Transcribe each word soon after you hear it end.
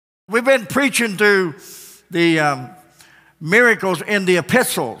We've been preaching through the miracles in the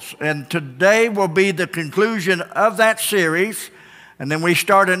epistles, and today will be the conclusion of that series. And then we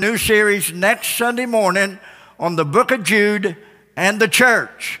start a new series next Sunday morning on the book of Jude and the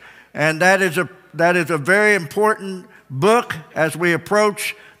church. And that is a very important book as we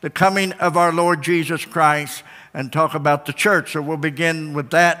approach the coming of our Lord Jesus Christ and talk about the church. So we'll begin with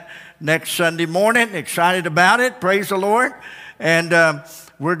that next Sunday morning. Excited about it. Praise the Lord. And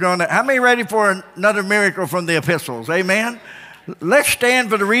we're going to, how many ready for another miracle from the epistles? Amen. Let's stand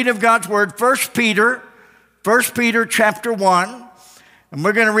for the reading of God's word. 1 Peter chapter 1. And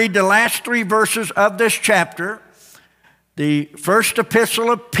we're going to read the last three verses of this chapter. The first epistle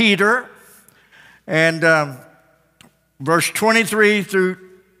of Peter. And verse 23 through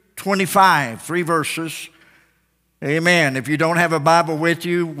 25. 3 verses. Amen. If you don't have a Bible with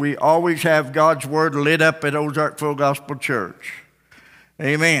you, we always have God's word lit up at Ozark Full Gospel Church.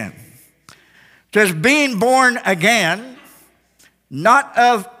 Amen. It says, being born again, not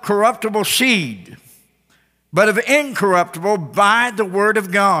of corruptible seed, but of incorruptible by the word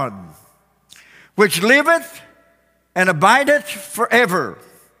of God, which liveth and abideth forever.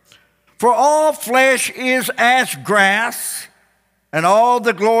 For all flesh is as grass, and all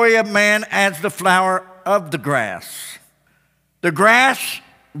the glory of man as the flower of the grass. The grass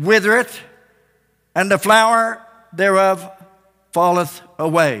withereth, and the flower thereof falleth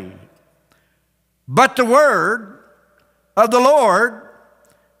away. But the word of the Lord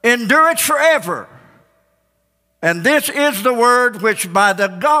endureth forever. And this is the word which by the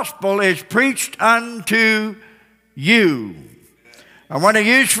gospel is preached unto you. I want to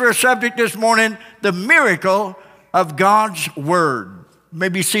use for a subject this morning the miracle of God's word. You may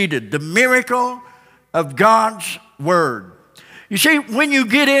be seated. The miracle of God's word. You see, when you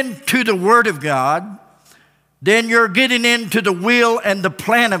get into the word of God, then you're getting into the will and the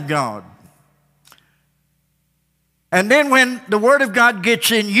plan of God. And then when the word of God gets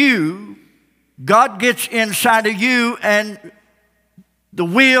in you, God gets inside of you, and the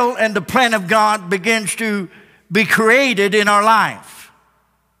will and the plan of God begins to be created in our life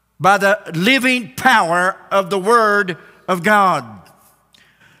by the living power of the word of God.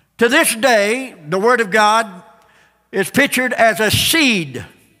 To this day, the word of God is pictured as a seed.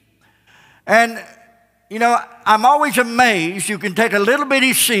 And you know, I'm always amazed. You can take a little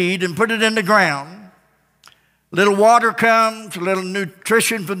bitty seed and put it in the ground. A little water comes, a little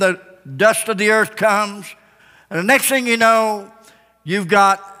nutrition from the dust of the earth comes. And the next thing you know, you've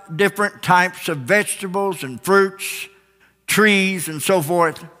got different types of vegetables and fruits, trees, and so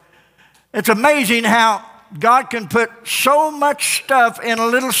forth. It's amazing how God can put so much stuff in a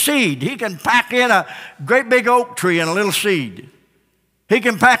little seed. He can pack in a great big oak tree in a little seed. He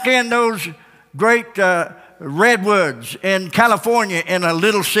can pack in those great redwoods in California in a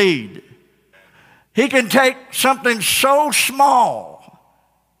little seed. He can take something so small,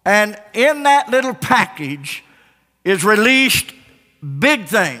 and in that little package is released big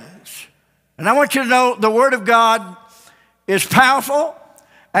things. And I want you to know the Word of God is powerful,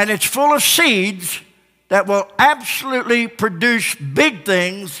 and it's full of seeds that will absolutely produce big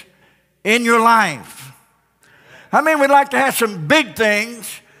things in your life. How many would like to have some big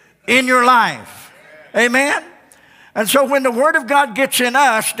things in your life? Amen? And so when the word of God gets in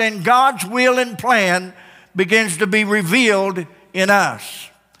us, then God's will and plan begins to be revealed in us.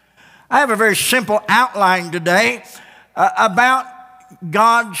 I have a very simple outline today about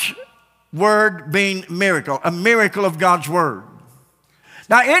God's word being a miracle of God's word.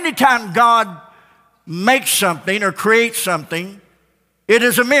 Now, anytime God makes something or creates something, it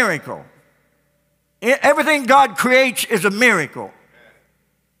is a miracle. Everything God creates is a miracle.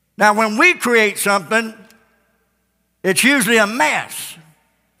 Now, when we create something, it's usually a mess.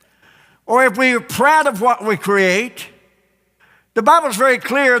 Or if we are proud of what we create, the Bible is very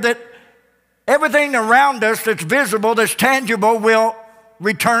clear that everything around us that's visible, that's tangible, will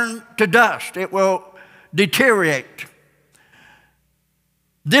return to dust. It will deteriorate.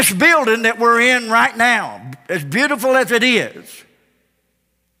 This building that we're in right now, as beautiful as it is,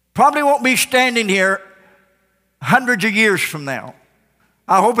 probably won't be standing here hundreds of years from now.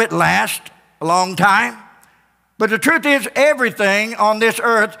 I hope it lasts a long time. But the truth is, everything on this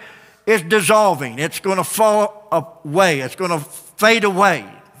earth is dissolving. It's going to fall away. It's going to fade away.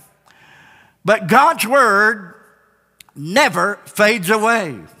 But God's word never fades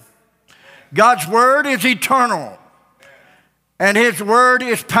away. God's word is eternal. And his word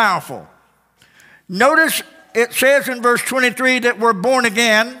is powerful. Notice it says in verse 23 that we're born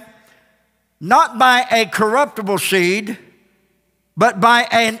again, not by a corruptible seed, but by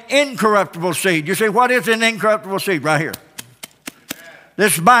an incorruptible seed. You say, what is an incorruptible seed? Right here.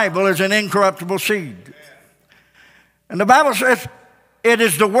 This Bible is an incorruptible seed. And the Bible says it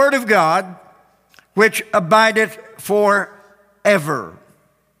is the Word of God which abideth forever.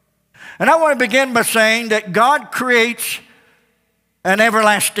 And I want to begin by saying that God creates an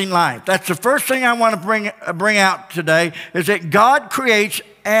everlasting life. That's the first thing I want to bring out today, is that God creates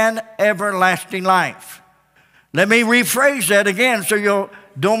an everlasting life. Let me rephrase that again so you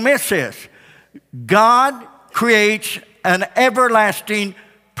don't miss this. God creates an everlasting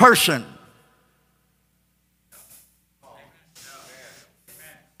person.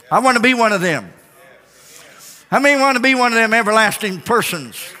 I want to be one of them. How many want to be one of them everlasting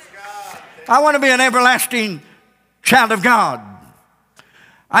persons? I want to be an everlasting child of God.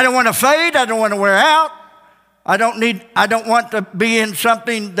 I don't want to fade. I don't want to wear out. I don't want to be in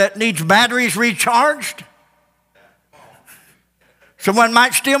something that needs batteries recharged. Someone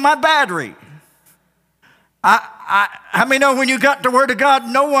might steal my battery. How many know when you got the Word of God,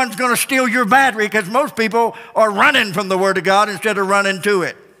 no one's going to steal your battery, because most people are running from the Word of God instead of running to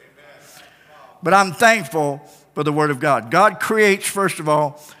it. But I'm thankful for the Word of God. God creates, first of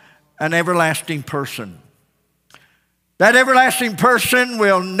all, an everlasting person. That everlasting person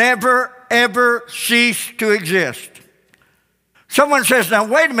will never, ever cease to exist. Someone says, now,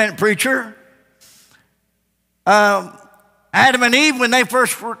 wait a minute, preacher. Adam and Eve, when they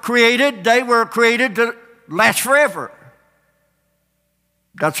first were created, they were created to last forever.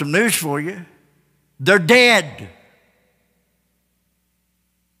 Got some news for you. They're dead.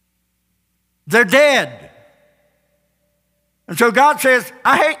 They're dead. And so God says,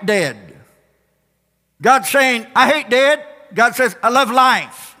 I hate dead. God's saying, I hate dead. God says, I love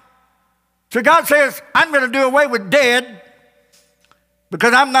life. So God says, I'm going to do away with dead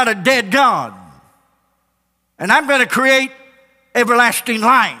because I'm not a dead God. And I'm going to create everlasting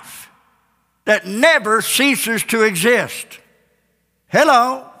life that never ceases to exist.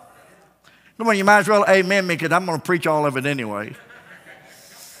 Hello. Come on, you might as well amen me, because I'm going to preach all of it anyway.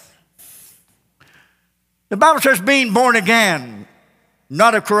 The Bible says being born again,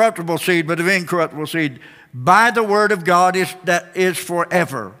 not of corruptible seed, but of incorruptible seed, by the Word of God that is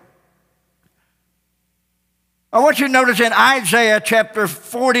forever. I want you to notice in Isaiah chapter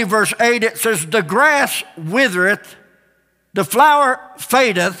 40, verse 8, it says, the grass withereth, the flower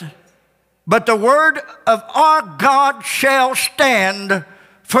fadeth, but the word of our God shall stand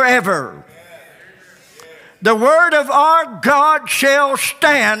forever. The word of our God shall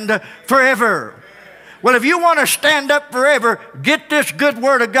stand forever. Well, if you want to stand up forever, get this good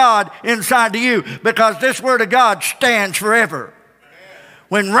Word of God inside of you, because this Word of God stands forever.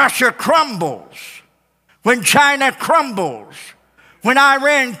 When Russia crumbles, when China crumbles, when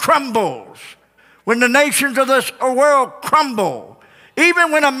Iran crumbles, when the nations of this world crumble,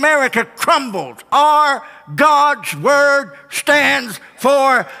 even when America crumbles, our God's Word stands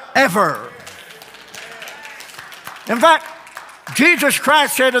forever. In fact, Jesus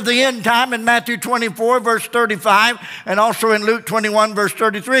Christ said of the end time in Matthew 24, verse 35, and also in Luke 21, verse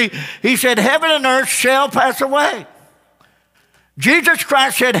 33, he said, heaven and earth shall pass away. Jesus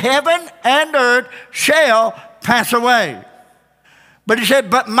Christ said, heaven and earth shall pass away. But he said,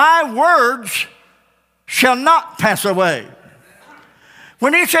 but my words shall not pass away.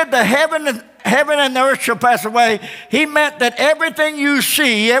 When he said the heaven and the earth shall pass away, he meant that everything you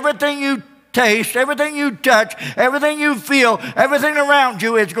see, everything you taste, everything you touch, everything you feel, everything around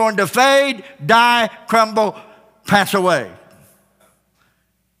you is going to fade, die, crumble, pass away.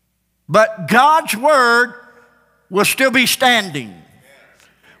 But God's Word will still be standing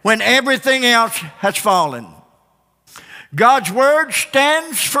when everything else has fallen. God's Word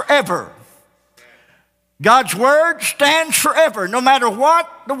stands forever. God's Word stands forever. No matter what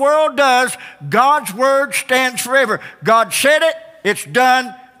the world does, God's Word stands forever. God said it, it's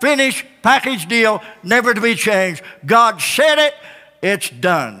done, finished, package deal, never to be changed. God said it, it's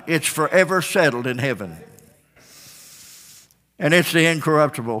done. It's forever settled in heaven. And it's the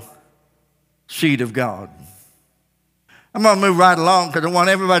incorruptible seed of God. I'm going to move right along because I want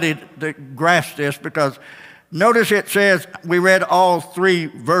everybody to grasp this, because notice it says, we read all three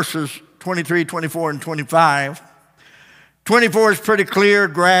verses, 23, 24, and 25. 24 is pretty clear.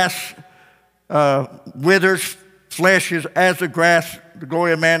 Grass withers, flesh is as the grass, the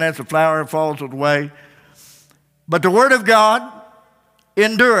glory of man as the flower falls away. But the Word of God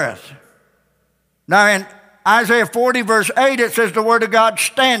endureth. Now in Isaiah 40, verse 8, it says the Word of God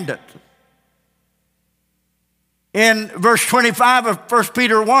standeth. In verse 25 of 1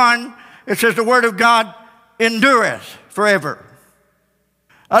 Peter 1, it says the Word of God endureth forever.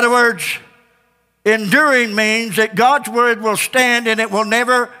 In other words, enduring means that God's Word will stand and it will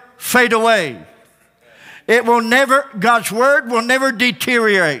never fade away. God's word will never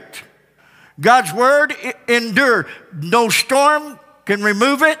deteriorate. God's word endures. No storm can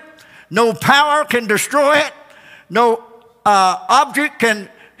remove it. No power can destroy it. No object can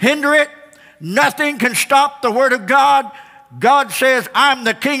hinder it. Nothing can stop the word of God. God says, I'm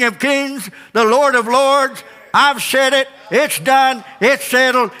the King of Kings, the Lord of Lords. I've said it. It's done. It's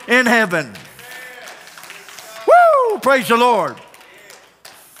settled in heaven. Woo! Praise the Lord.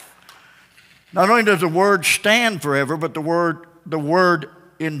 Not only does the word stand forever, but the word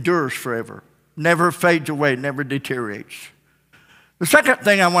endures forever. Never fades away, never deteriorates. The second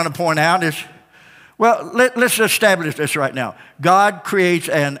thing I want to point out is, well, let's establish this right now. God creates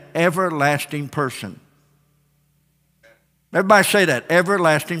an everlasting person. Everybody say that,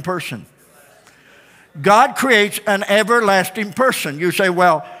 everlasting person. God creates an everlasting person. You say,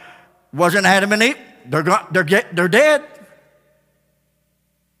 well, wasn't Adam and Eve? They're dead.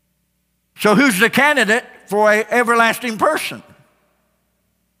 So who's the candidate for an everlasting person?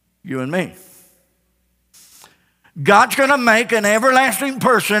 You and me. God's going to make an everlasting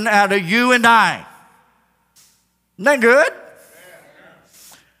person out of you and I. Isn't that good?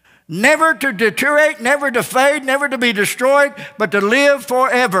 Never to deteriorate, never to fade, never to be destroyed, but to live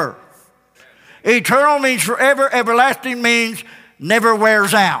forever. Eternal means forever. Everlasting means never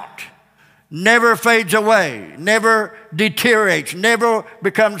wears out, never fades away, never deteriorates, never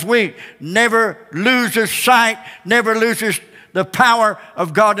becomes weak, never loses sight, never loses the power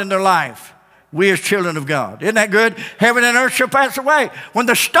of God in their life. We as children of God. Isn't that good? Heaven and earth shall pass away. When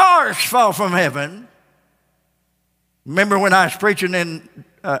the stars fall from heaven, remember when I was preaching in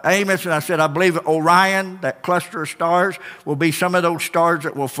Amos and I said, I believe Orion, that cluster of stars, will be some of those stars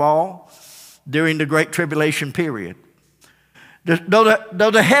that will fall during the Great Tribulation period.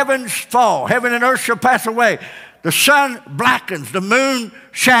 Though the heavens fall, heaven and earth shall pass away. The sun blackens, the moon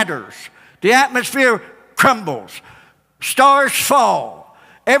shatters, the atmosphere crumbles, stars fall,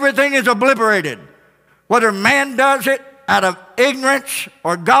 everything is obliterated. Whether man does it out of ignorance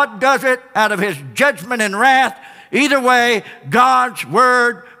or God does it out of his judgment and wrath, either way, God's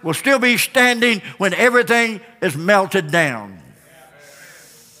word will still be standing when everything is melted down.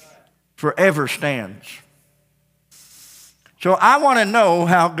 Forever stands. So I want to know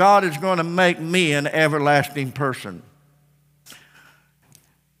how God is going to make me an everlasting person.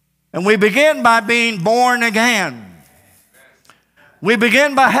 And we begin by being born again. We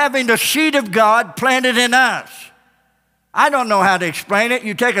begin by having the seed of God planted in us. I don't know how to explain it.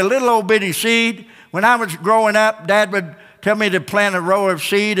 You take a little old bitty seed. When I was growing up, Dad would tell me to plant a row of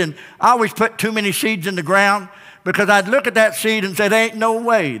seed, and I always put too many seeds in the ground because I'd look at that seed and say, there ain't no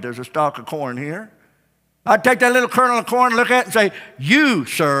way there's a stalk of corn here. I'd take that little kernel of corn, look at it and say, you,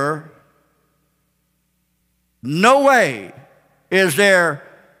 sir, no way is there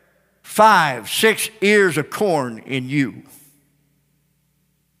 5, 6 ears of corn in you.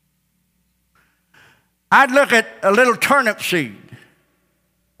 I'd look at a little turnip seed,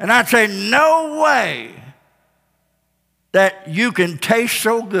 and I'd say, no way that you can taste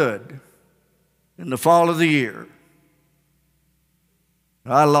so good in the fall of the year.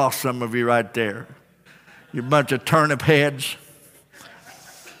 I lost some of you right there. You bunch of turnip heads.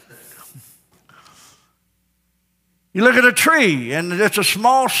 You look at a tree, and it's a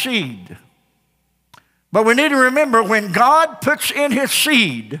small seed. But we need to remember, when God puts in his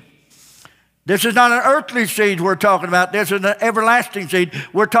seed, this is not an earthly seed we're talking about. This is an everlasting seed.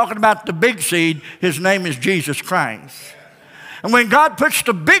 We're talking about the big seed. His name is Jesus Christ. And when God puts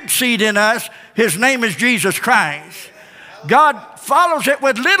the big seed in us, his name is Jesus Christ. God follows it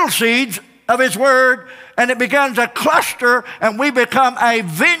with little seeds of his word, and it becomes a cluster, and we become a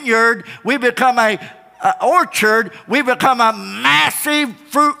vineyard. We become an orchard. We become a massive,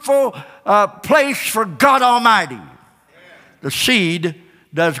 fruitful place for God Almighty. The seed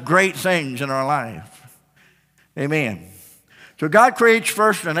does great things in our life. Amen. So God creates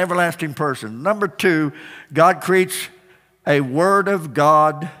first an everlasting person. Number 2, God creates a Word of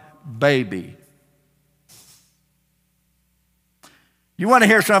God baby. You want to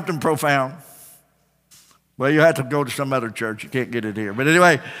hear something profound? Well, you have to go to some other church. You can't get it here. But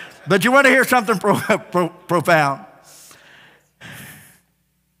anyway, but you want to hear something profound?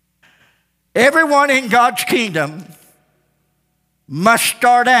 Everyone in God's kingdom must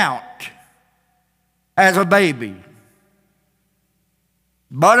start out as a baby.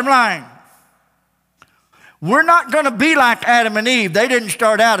 Bottom line, we're not going to be like Adam and Eve. They didn't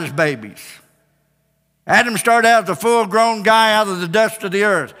start out as babies. Adam started out as a full-grown guy out of the dust of the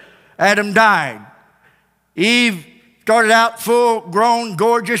earth. Adam died. Eve started out full-grown,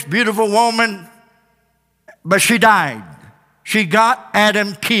 gorgeous, beautiful woman, but she died. She got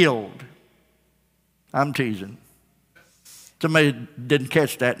Adam killed. I'm teasing. Somebody didn't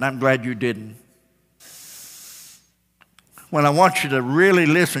catch that, and I'm glad you didn't. When I want you to really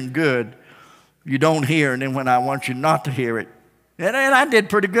listen good, you don't hear, and then when I want you not to hear it, and I did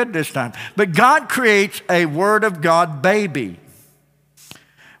pretty good this time. But God creates a Word of God baby.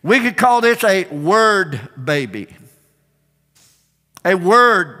 We could call this a word baby. A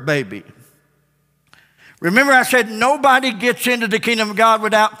word baby. Remember I said nobody gets into the kingdom of God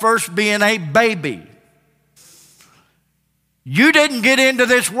without first being a baby. You didn't get into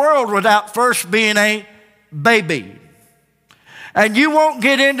this world without first being a baby. And you won't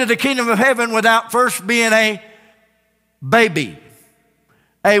get into the kingdom of heaven without first being a baby.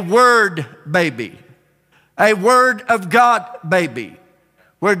 A word baby. A Word of God baby.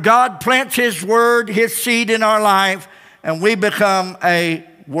 Where God plants His Word, His seed in our life, and we become a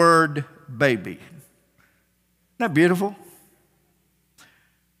Word baby. Isn't that beautiful?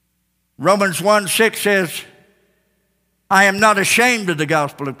 Romans 1:6 says, I am not ashamed of the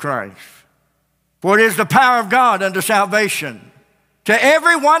gospel of Christ, for it is the power of God unto salvation, to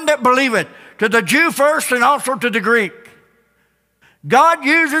everyone that believeth, to the Jew first and also to the Greek. God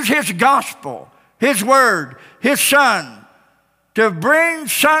uses His gospel, His Word, His Son, to bring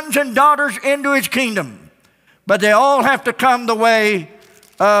sons and daughters into His kingdom. But they all have to come the way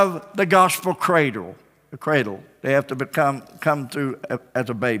of the gospel cradle. The cradle. They have to come through as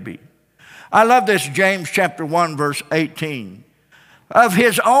a baby. I love this, James chapter 1, verse 18. Of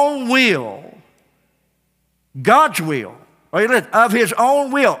His own will, God's will, of His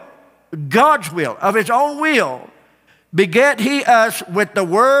own will, God's will, of His own will, beget He us with the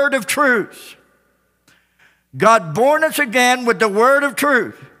word of truth. God born us again with the word of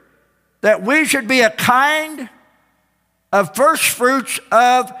truth, that we should be a kind of first fruits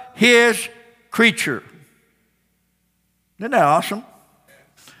of His creature. Isn't that awesome?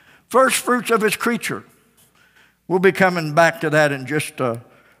 First fruits of His creature. We'll be coming back to that in just a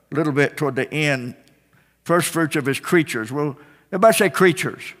little bit toward the end. First fruits of His creatures. Everybody say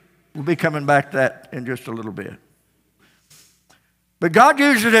creatures. We'll be coming back to that in just a little bit. But God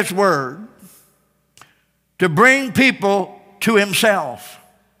uses His word to bring people to Himself.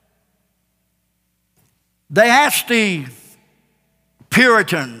 They asked the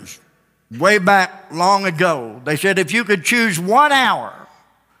Puritans way back long ago, they said, if you could choose 1 hour,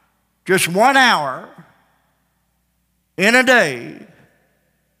 just 1 hour in a day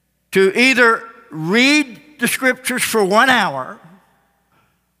to either read the scriptures for 1 hour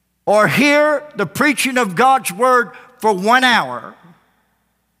or hear the preaching of God's word for 1 hour,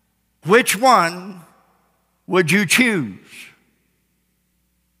 which one would you choose?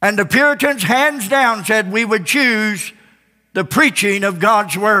 And the Puritans, hands down, said we would choose the preaching of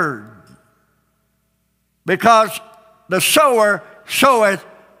God's word. Because the sower soweth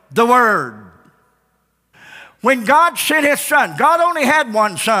the word. When God sent His Son, God only had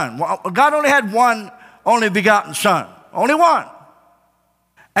one Son. God only had one only begotten Son. Only one.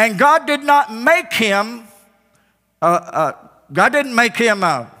 And God did not make Him, God didn't make Him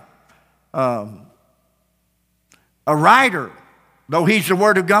a writer, though He's the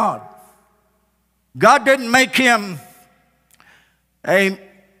Word of God. God didn't make Him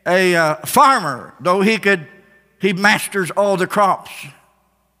a farmer, though he masters all the crops.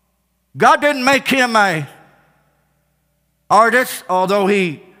 God didn't make Him a artist, although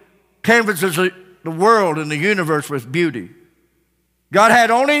He canvases the world and the universe with beauty. God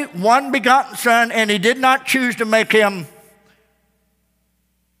had only one begotten Son, and He did not choose to make Him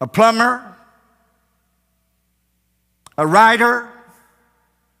a plumber, a writer,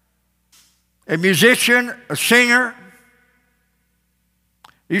 a musician, a singer.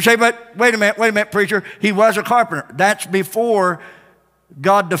 You say, but wait a minute, preacher. He was a carpenter. That's before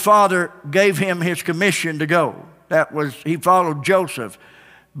God the Father gave Him His commission to go. He followed Joseph.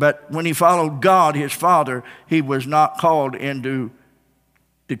 But when he followed God, his Father, he was not called into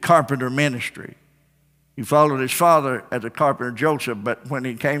the carpenter ministry. He followed his father as a carpenter, Joseph, but when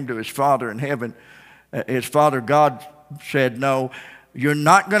he came to his Father in heaven, his Father, God, said, no, you're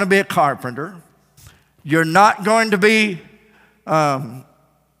not going to be a carpenter. You're not going to be a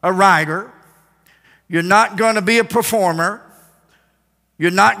writer. You're not going to be a performer.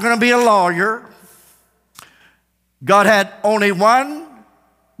 You're not going to be a lawyer. God had only one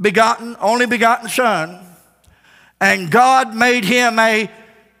only begotten Son, and God made Him a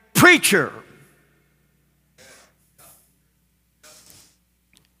preacher.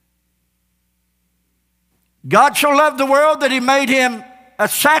 God so loved the world that He made Him a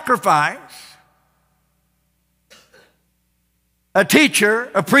sacrifice, a teacher,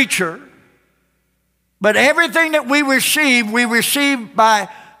 a preacher. But everything that we receive by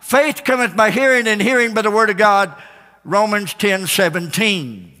Faith cometh by hearing, and hearing by the word of God, Romans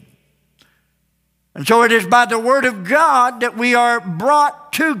 10:17. And so it is by the word of God that we are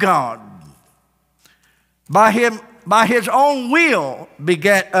brought to God. By his own will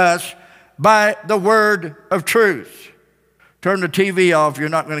begat us by the word of truth. Turn the TV off, you're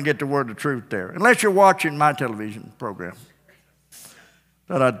not going to get the word of truth there. Unless you're watching my television program.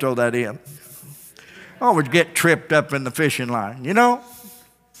 Thought I'd throw that in. I always get tripped up in the fishing line, you know.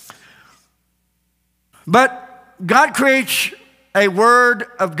 But God creates a word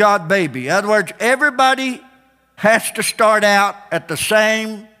of God baby. In other words, everybody has to start out at the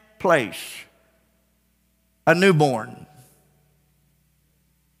same place. A newborn.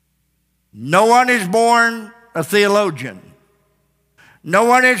 No one is born a theologian. No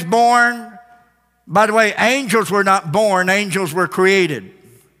one is born, by the way, angels were not born, angels were created.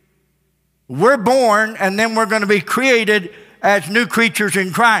 We're born and then we're going to be created as new creatures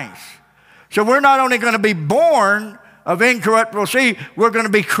in Christ. So we're not only going to be born of incorruptible seed, we're going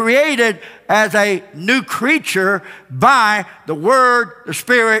to be created as a new creature by the Word, the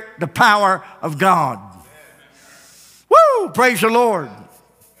Spirit, the power of God. Woo! Praise the Lord.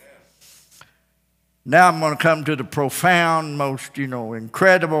 Now I'm going to come to the profound, most,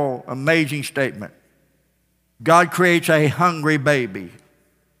 incredible, amazing statement. God creates a hungry baby.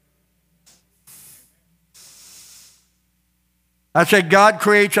 I said God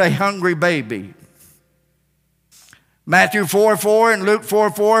creates a hungry baby. Matthew 4:4 and Luke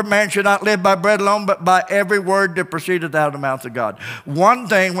 4:4, man should not live by bread alone, but by every word that proceedeth out of the mouth of God. One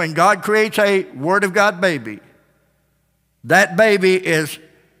thing, when God creates a word of God baby, that baby is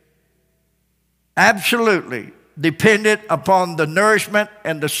absolutely dependent upon the nourishment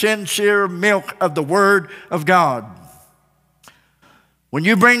and the sincere milk of the Word of God. When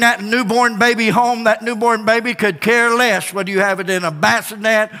you bring that newborn baby home, that newborn baby could care less whether you have it in a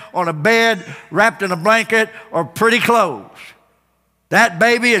bassinet, on a bed, wrapped in a blanket, or pretty clothes. That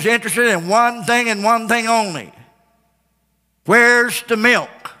baby is interested in one thing and one thing only. Where's the milk?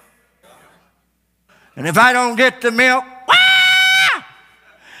 And if I don't get the milk,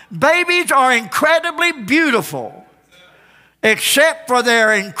 babies are incredibly beautiful, except for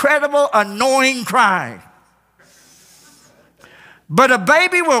their incredible annoying cry. But a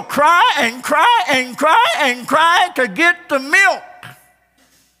baby will cry and cry and cry and cry to get the milk.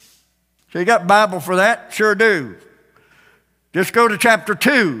 So you got Bible for that? Sure do. Just go to chapter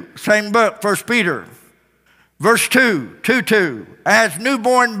 2, same book, 1 Peter. Verse 2:2. As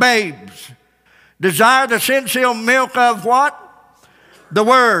newborn babes, desire the sincere milk of what? The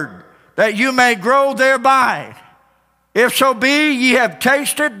word, that you may grow thereby. If so be ye have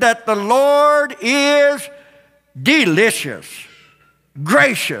tasted that the Lord is delicious,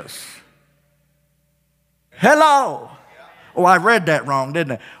 gracious. Hello. Oh, I read that wrong,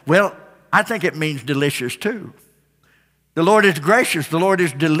 didn't I? Well, I think it means delicious too. The Lord is gracious. The Lord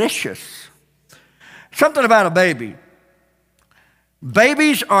is delicious. Something about a baby.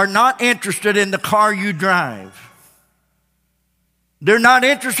 Babies are not interested in the car you drive. They're not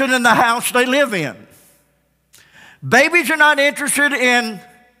interested in the house they live in. Babies are not interested in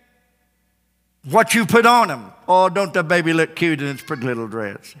what you put on them. Oh, don't the baby look cute in its pretty little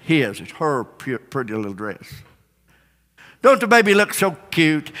dress? His, it's her pretty little dress. Don't the baby look so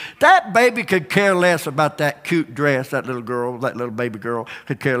cute? That baby could care less about that cute dress, that little girl, that little baby girl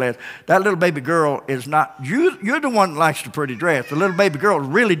could care less. That little baby girl is not, you're the one that likes the pretty dress. The little baby girl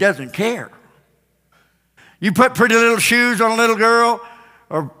really doesn't care. You put pretty little shoes on a little girl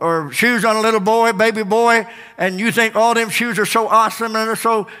or shoes on a little boy, baby boy, and you think all them shoes are so awesome and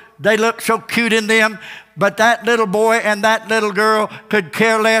they look so cute in them. But that little boy and that little girl could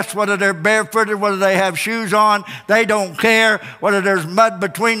care less whether they're barefooted, whether they have shoes on. They don't care whether there's mud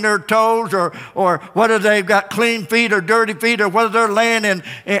between their toes or whether they've got clean feet or dirty feet or whether they're laying in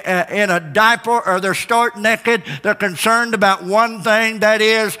a diaper or they're stark naked. They're concerned about one thing, that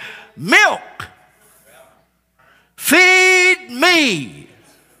is milk. Feed me.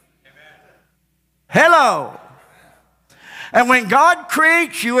 Hello. And when God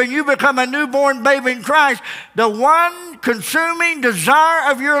creates you and you become a newborn baby in Christ, the one consuming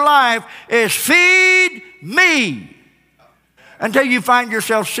desire of your life is feed me. Until you find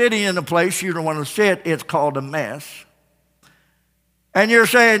yourself sitting in a place you don't want to sit, it's called a mess. And you're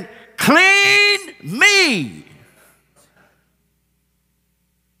saying, clean me.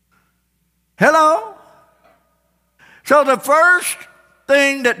 Hello? So the first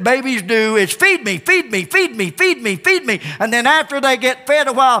thing that babies do is feed me, feed me, feed me, feed me, feed me. And then after they get fed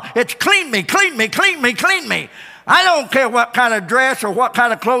a while, it's clean me, clean me, clean me, clean me. I don't care what kind of dress or what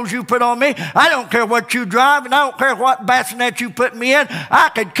kind of clothes you put on me. I don't care what you drive, and I don't care what bassinet you put me in. I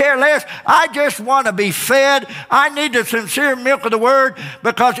could care less. I just want to be fed. I need the sincere milk of the Word,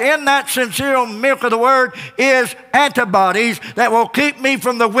 because in that sincere milk of the Word is antibodies that will keep me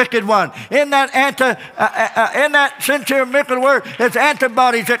from the wicked one. In that sincere milk of the Word is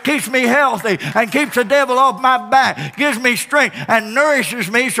antibodies that keeps me healthy and keeps the devil off my back, gives me strength and nourishes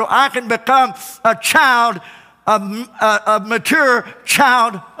me so I can become a child, a mature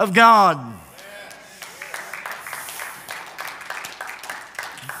child of God.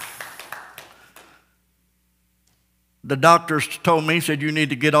 The doctors told me, said, you need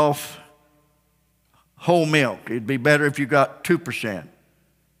to get off whole milk. It'd be better if you got 2%.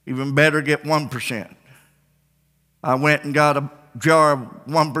 Even better, get 1%. I went and got a jar of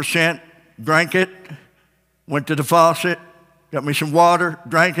 1%, drank it, went to the faucet, got me some water,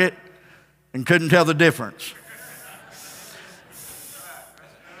 drank it, and couldn't tell the difference.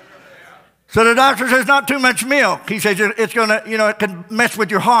 So the doctor says, not too much milk. He says, it's going to, it can mess with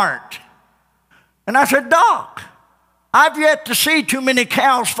your heart. And I said, Doc, I've yet to see too many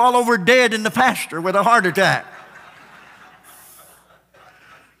cows fall over dead in the pasture with a heart attack.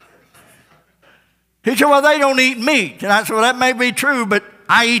 He said, well, they don't eat meat. And I said, well, that may be true, but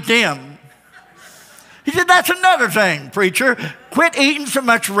I eat them. He said, that's another thing, preacher. Quit eating so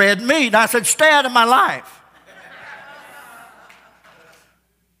much red meat. And I said, stay out of my life.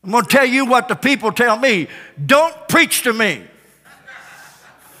 I'm going to tell you what the people tell me. Don't preach to me.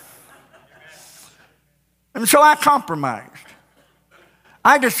 And so I compromised.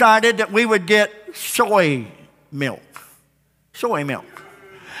 I decided that we would get soy milk. Soy milk.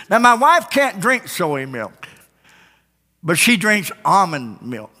 Now, my wife can't drink soy milk, but she drinks almond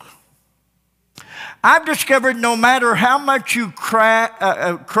milk. I've discovered no matter how much you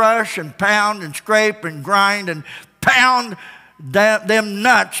crush and pound and scrape and grind and pound them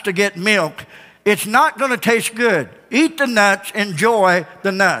nuts to get milk, it's not going to taste good. Eat the nuts, enjoy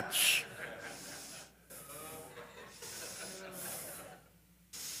the nuts.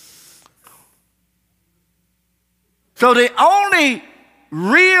 So the only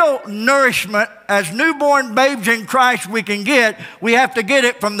real nourishment as newborn babes in Christ we can get, we have to get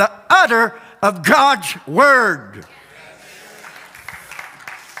it from the udder of God's Word.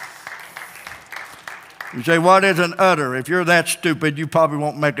 You say, what is an udder? If you're that stupid, you probably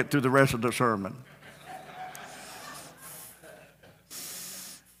won't make it through the rest of the sermon.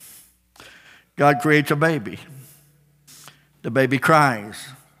 God creates a baby. The baby cries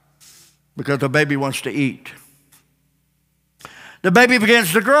because the baby wants to eat. The baby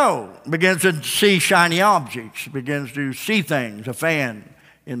begins to grow, begins to see shiny objects, begins to see things, a fan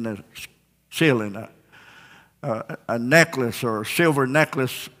in the ceiling, a necklace or a silver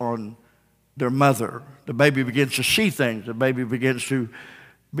necklace on their mother. The baby begins to see things. The baby begins to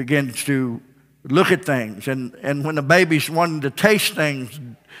look at things. And when the baby's wanting to taste things,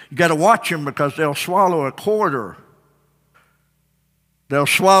 you got to watch them because they'll swallow a quarter. They'll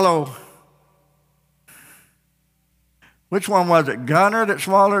swallow. Which one was it? Gunner that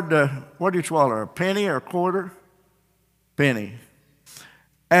swallowed the, what did he swallow? A penny or a quarter? Penny.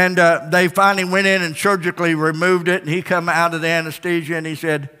 And they finally went in and surgically removed it, and he come out of the anesthesia and he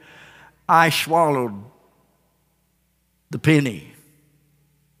said, I swallowed the penny.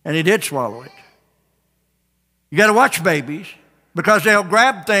 And he did swallow it. You got to watch babies because they'll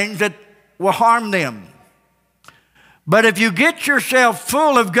grab things that will harm them. But if you get yourself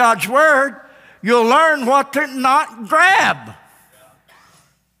full of God's Word, you'll learn what to not grab.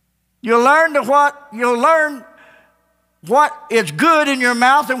 You'll learn what is good in your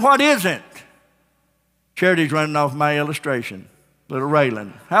mouth and what isn't. Charity's running off my illustration. Little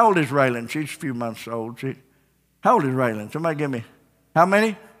Raylan. How old is Raylan? She's a few months old. How old is Raylan? Somebody give me. How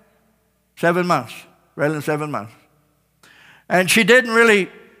many? 7 months. Raylan, 7 months. And she didn't really,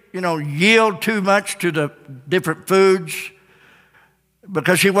 yield too much to the different foods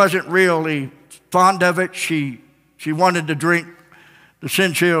because she wasn't really fond of it. She wanted to drink the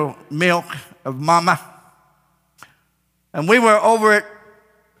sincere milk of Mama. And we were over at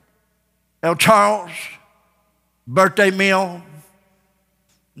El Charles' birthday meal,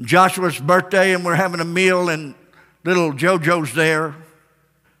 Joshua's birthday, and we're having a meal, and little JoJo's there.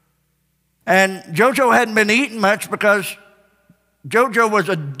 And JoJo hadn't been eating much because JoJo was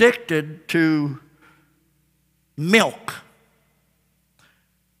addicted to milk.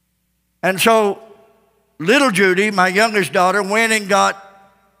 And so little Judy, my youngest daughter, went and got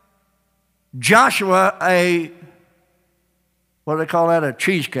Joshua what do they call that? A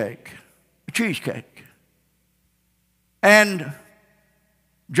cheesecake. A cheesecake. And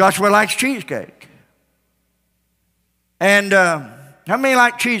Joshua likes cheesecake. And how many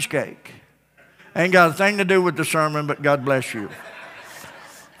like cheesecake? Ain't got a thing to do with the sermon, but God bless you.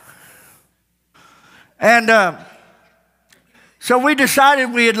 And so we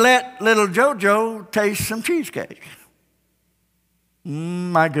decided we'd let little JoJo taste some cheesecake.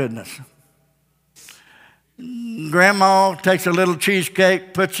 My goodness. Grandma takes a little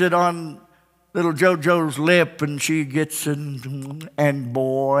cheesecake, puts it on little JoJo's lip, and she gets it, and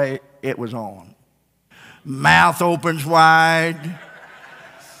boy, it was on. Mouth opens wide.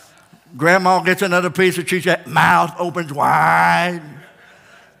 Grandma gets another piece of cheesecake, mouth opens wide.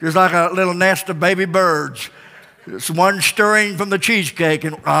 Just like a little nest of baby birds. It's one stirring from the cheesecake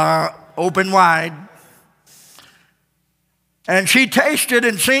and open wide. And she tasted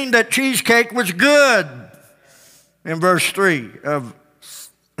and seen that cheesecake was good. In verse 3 of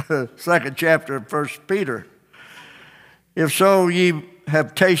second chapter of 1 Peter. If so, ye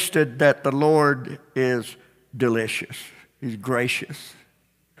have tasted that the Lord is delicious. He's gracious.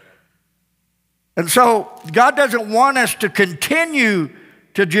 And so God doesn't want us to continue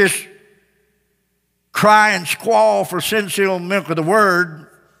to just cry and squall for sincere milk of the word.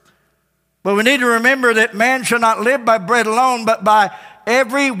 But we need to remember that man shall not live by bread alone, but by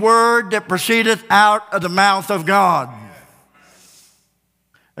every word that proceedeth out of the mouth of God.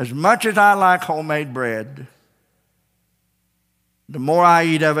 As much as I like homemade bread, the more I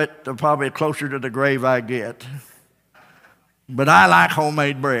eat of it, the probably closer to the grave I get. But I like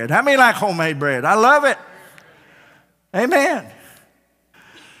homemade bread. How many like homemade bread? I love it. Amen.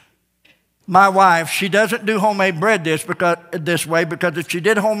 My wife, she doesn't do homemade bread this way because if she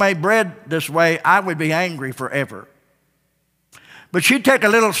did homemade bread this way, I would be angry forever. But she'd take a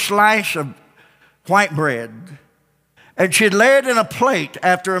little slice of white bread and she'd lay it in a plate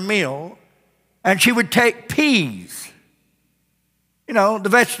after a meal, and she would take peas, you know, the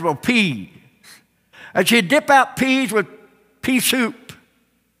vegetable peas, and she'd dip out peas with pea soup,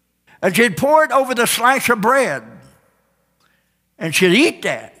 and she'd pour it over the slice of bread, and she'd eat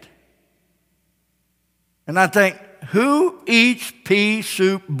that. And I think, who eats pea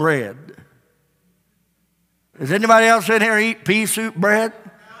soup bread? Does anybody else in here eat pea soup bread?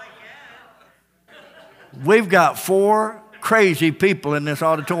 We've got 4 crazy people in this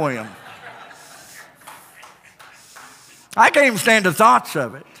auditorium. I can't even stand the thoughts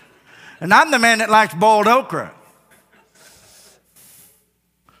of it. And I'm the man that likes boiled okra.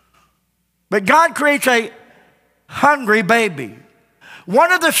 But God creates a hungry baby.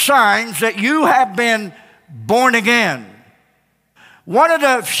 One of the signs that you have been born again, one of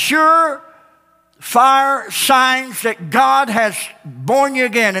the surefire signs that God has born you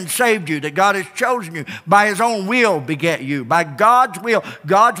again and saved you, that God has chosen you, by His own will beget you, by God's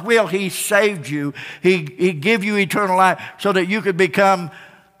will He saved you. He gave you eternal life so that you could become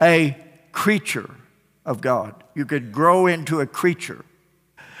a creature of God. You could grow into a creature.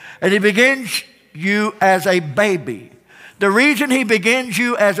 And He begins you as a baby. The reason He begins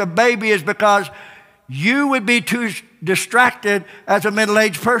you as a baby is because you would be too distracted as a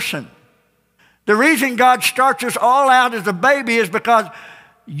middle-aged person. The reason God starts us all out as a baby is because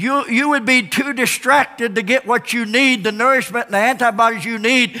you would be too distracted to get what you need, the nourishment and the antibodies you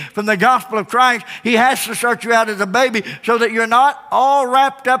need from the gospel of Christ. He has to start you out as a baby so that you're not all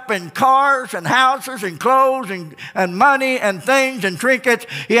wrapped up in cars and houses and clothes and money and things and trinkets.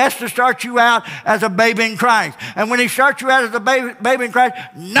 He has to start you out as a baby in Christ. And when He starts you out as a baby in Christ,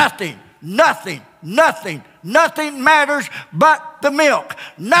 nothing matters but the milk.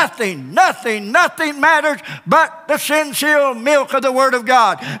 Nothing matters but the sincere milk of the Word of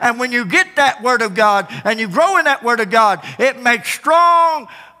God. And when you get that Word of God and you grow in that Word of God, it makes strong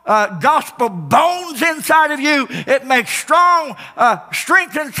gospel bones inside of you. It makes strong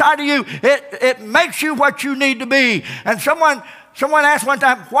strength inside of you. It makes you what you need to be. And someone asked one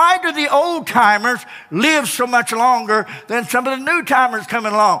time, why do the old-timers live so much longer than some of the new-timers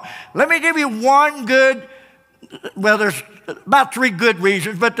coming along? Let me give you one good, well, there's about 3 good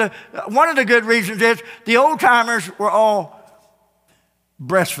reasons, but one of the good reasons is the old-timers were all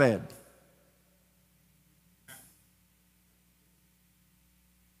breastfed.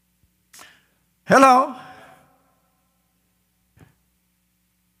 Hello?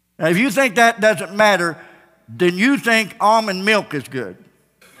 Now, if you think that doesn't matter, then you think almond milk is good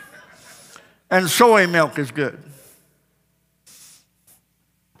and soy milk is good.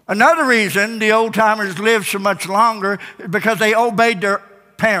 Another reason the old-timers lived so much longer is because they obeyed their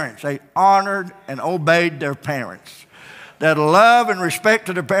parents. They honored and obeyed their parents. That love and respect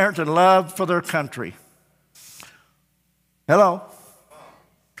to their parents and love for their country. Hello?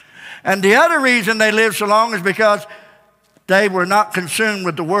 And the other reason they lived so long is because they were not consumed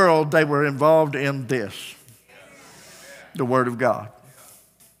with the world. They were involved in this. the Word of God.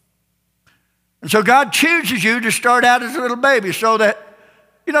 And so God chooses you to start out as a little baby so that,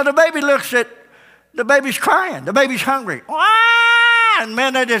 the baby looks at, the baby's crying. The baby's hungry. And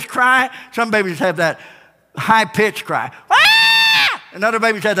men, they just cry. Some babies have that high-pitched cry. And other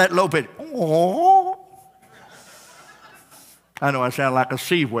babies have that low-pitched. Oh. I know I sound like a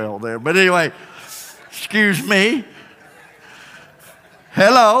sea whale there. But anyway, excuse me.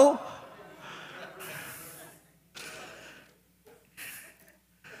 Hello.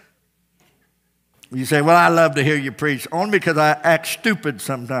 You say, well, I love to hear you preach, only because I act stupid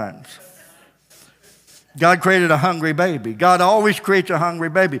sometimes. God created a hungry baby. God always creates a hungry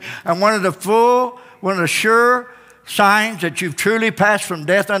baby. And one of the sure signs that you've truly passed from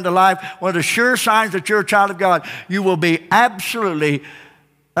death unto life, one of the sure signs that you're a child of God, you will be absolutely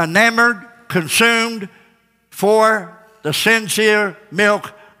enamored, consumed for the sincere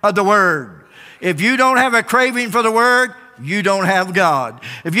milk of the Word. If you don't have a craving for the Word, you don't have God.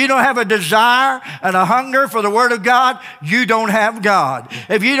 If you don't have a desire and a hunger for the Word of God, you don't have God.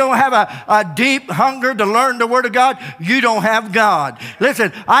 If you don't have a deep hunger to learn the Word of God, you don't have God.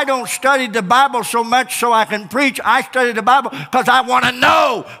 Listen, I don't study the Bible so much so I can preach. I study the Bible because I want to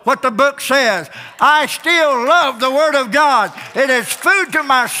know what the book says. I still love the Word of God. It is food to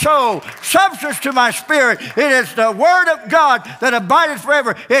my soul, substance to my spirit. It is the Word of God that abideth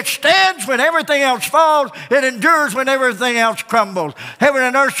forever. It stands when everything else falls. It endures when everything else crumbles. Heaven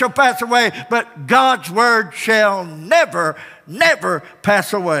and earth shall pass away, but God's word shall never, never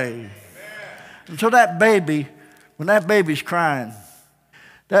pass away. Amen. And so that baby, when that baby's crying,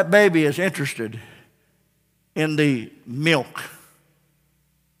 that baby is interested in the milk.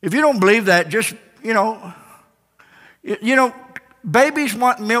 If you don't believe that, just, babies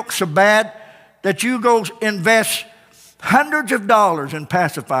want milk so bad that you go invest hundreds of dollars in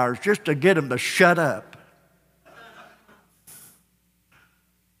pacifiers just to get them to shut up.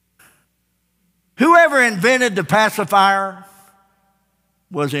 Whoever invented the pacifier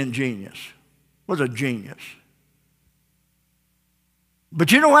was a genius.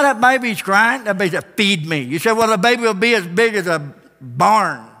 But you know why that baby's crying? That baby said, feed me. You said, well, the baby will be as big as a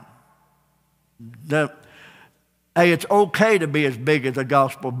barn. Hey, it's okay to be as big as a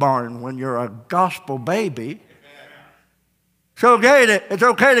gospel barn when you're a gospel baby. It's okay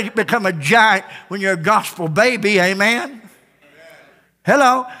to become a giant when you're a gospel baby, amen?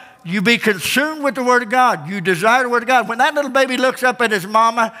 Hello. You be consumed with the Word of God. You desire the Word of God. When that little baby looks up at his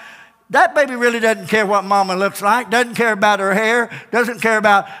mama, that baby really doesn't care what mama looks like, doesn't care about her hair, doesn't care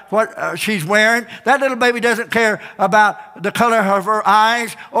about what she's wearing. That little baby doesn't care about the color of her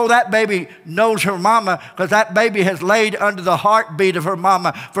eyes. Oh, that baby knows her mama because that baby has laid under the heartbeat of her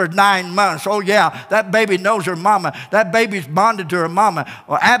mama for 9 months. Oh, yeah, that baby knows her mama. That baby's bonded to her mama.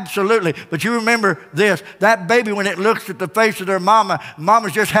 Well, absolutely. But you remember this, that baby, when it looks at the face of their mama,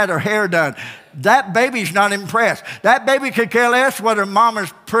 mama's just had her hair done. That baby's not impressed. That baby could care less whether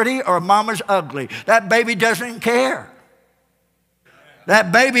mama's pretty or mama's ugly. That baby doesn't care.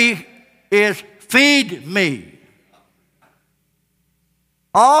 That baby is feed me.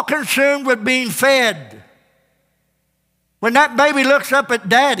 All consumed with being fed. When that baby looks up at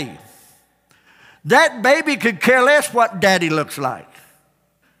daddy, that baby could care less what daddy looks like.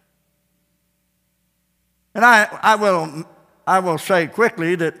 And I will say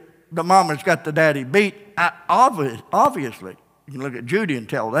quickly that the mama's got the daddy beat. Obviously. You can look at Judy and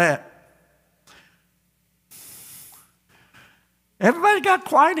tell that. Everybody got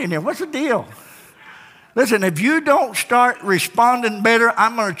quiet in here. What's the deal? Listen, if you don't start responding better,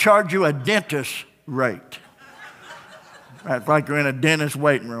 I'm going to charge you a dentist rate. It's like you're in a dentist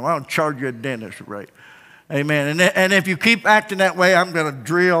waiting room. I'll charge you a dentist rate. Amen. And if you keep acting that way, I'm going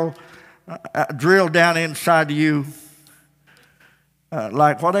to drill down inside of you.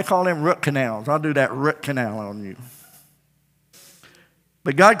 Like what they call them root canals. I'll do that root canal on you.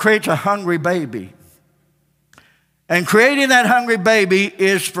 But God creates a hungry baby. And creating that hungry baby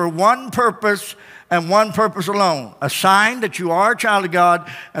is for one purpose and one purpose alone. A sign that you are a child of God,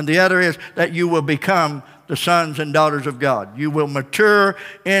 and the other is that you will become the sons and daughters of God. You will mature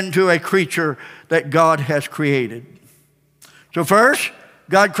into a creature that God has created. So first,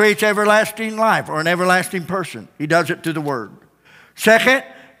 God creates everlasting life or an everlasting person. He does it through the Word. Second,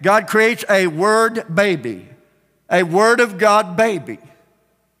 God creates a Word baby, a Word of God baby.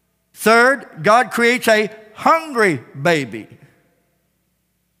 Third, God creates a hungry baby.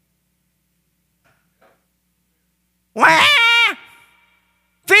 Wah!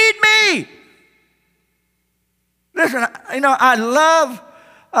 Feed me! Listen, I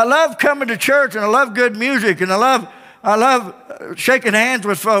love coming to church, and I love good music, and I I love shaking hands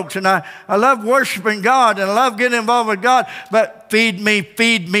with folks, and I love worshiping God, and I love getting involved with God, but feed me,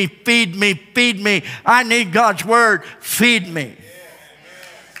 feed me, feed me, feed me. I need God's word. Feed me.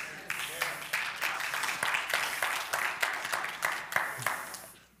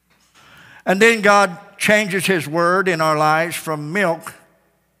 And then God changes his word in our lives from milk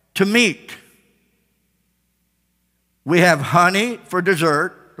to meat. We have honey for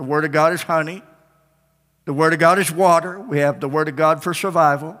dessert. The word of God is honey. The word of God is water. We have the word of God for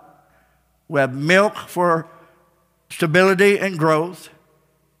survival. We have milk for stability and growth.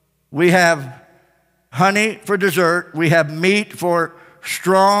 We have honey for dessert. We have meat for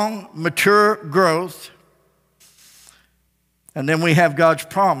strong, mature growth. And then we have God's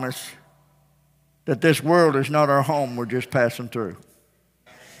promise that this world is not our home, we're just passing through.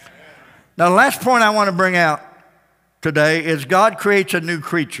 Now, the last point I want to bring out today is God creates a new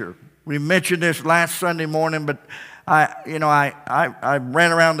creature. We mentioned this last Sunday morning, but I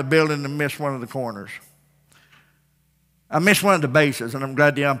ran around the building and missed one of the corners. I missed one of the bases, and I'm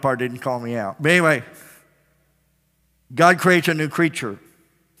glad the umpire didn't call me out. But anyway, God creates a new creature.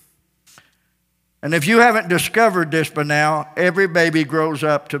 And if you haven't discovered this by now, every baby grows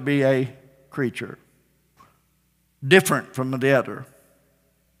up to be a creature, different from the other.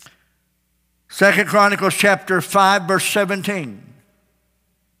 2 Chronicles chapter 5, verse 17.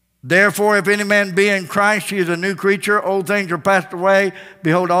 Therefore, if any man be in Christ, he is a new creature. Old things are passed away.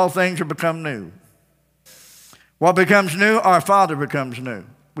 Behold, all things are become new. What becomes new? Our Father becomes new.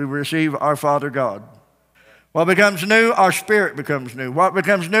 We receive our Father God. What becomes new? Our spirit becomes new. What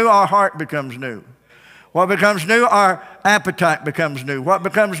becomes new? Our heart becomes new. What becomes new? Our appetite becomes new. What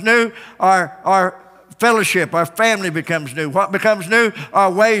becomes new? Our fellowship, our family becomes new. What becomes new? Our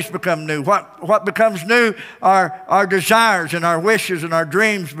ways become new. What becomes new? Our desires and our wishes and our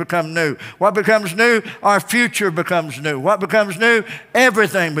dreams become new. What becomes new? Our future becomes new. What becomes new?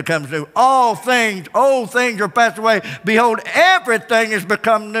 Everything becomes new. All things, old things are passed away. Behold, everything has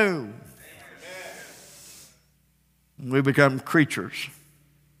become new. We become creatures.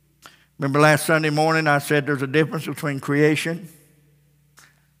 Remember last Sunday morning I said there's a difference between creation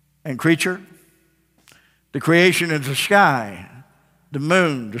and creature? The creation is the sky, the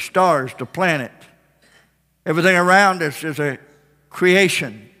moon, the stars, the planet. Everything around us is a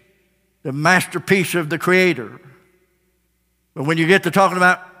creation, the masterpiece of the Creator. But when you get to talking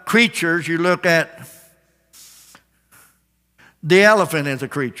about creatures, you look at the elephant as a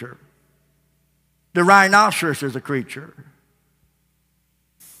creature. The rhinoceros is a creature.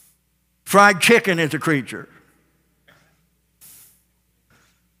 Fried chicken is a creature.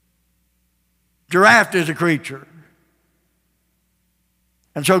 Giraffe is a creature.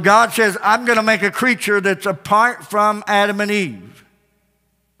 And so God says, I'm going to make a creature that's apart from Adam and Eve.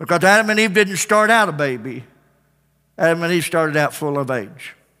 Because Adam and Eve didn't start out a baby. Adam and Eve started out full of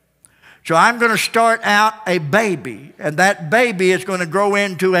age. So I'm going to start out a baby, and that baby is going to grow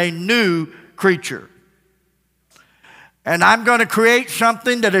into a new creature. And I'm going to create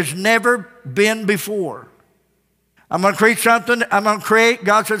something that has never been before. I'm going to create something,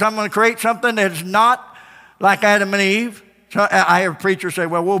 God says I'm going to create something that's not like Adam and Eve. So I hear preachers say,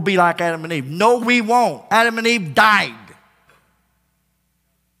 well, we'll be like Adam and Eve. No, we won't. Adam and Eve died.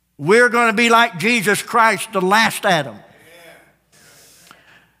 We're going to be like Jesus Christ, the last Adam.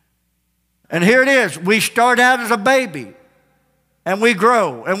 And here it is. We start out as a baby, and we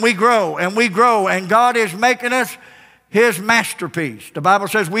grow, and we grow, and we grow, and God is making us His masterpiece. The Bible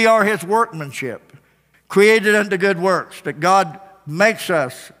says we are His workmanship, created unto good works, that God makes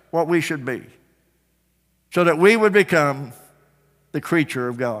us what we should be, so that we would become the creature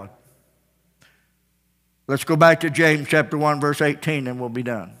of God. Let's go back to James chapter 1, verse 18, and we'll be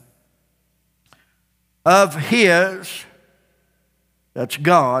done. Of His, that's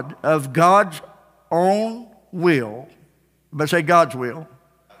God, of God's own will, but say God's will.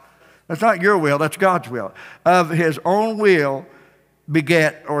 That's not your will, that's God's will. Of His own will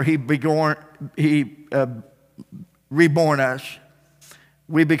beget, or He reborn us.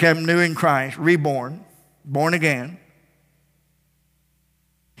 We became new in Christ, reborn, born again.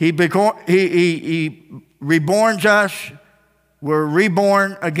 He reborns us. We're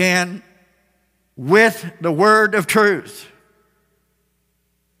reborn again with the word of truth.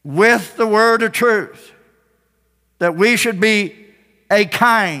 With the word of truth. That we should be a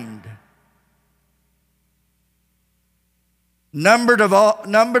kind. Numbered of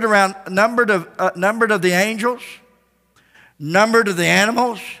the angels, numbered of the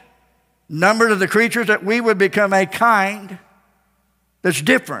animals, numbered of the creatures, that we would become a kind that's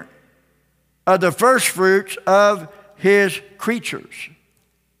different of the first fruits of His creatures.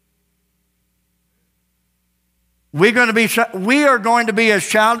 We are going to be as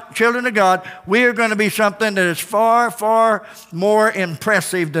children of God, we are going to be something that is far, far more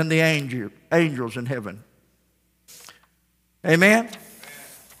impressive than the angels in heaven. Amen?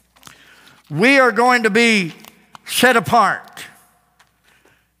 We are going to be set apart.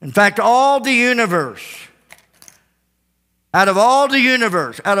 In fact, all the universe, out of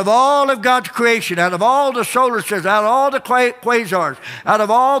all of God's creation, out of all the solar systems, out of all the quasars, out of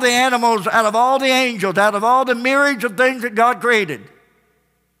all the animals, out of all the angels, out of all the myriads of things that God created,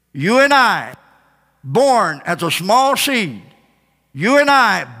 you and I, born as a small seed, you and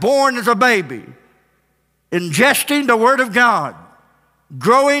I, born as a baby, ingesting the Word of God,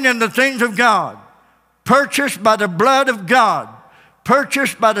 growing in the things of God, purchased by the blood of God,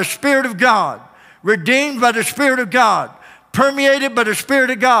 purchased by the Spirit of God, redeemed by the Spirit of God, permeated by the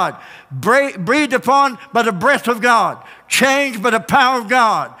Spirit of God, breathed upon by the breath of God, changed by the power of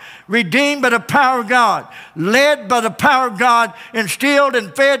God, redeemed by the power of God, led by the power of God, instilled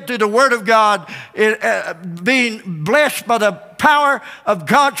and fed through the Word of God, being blessed by the power of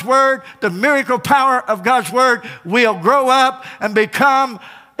God's Word, the miracle power of God's Word, we'll grow up and become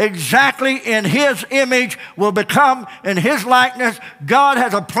exactly in His image, will become in His likeness. God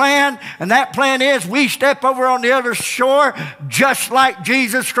has a plan, and that plan is we step over on the other shore just like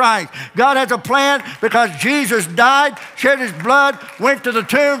Jesus Christ. God has a plan because Jesus died, shed His blood, went to the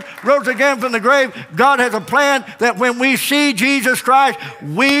tomb, rose again from the grave. God has a plan that when we see Jesus Christ,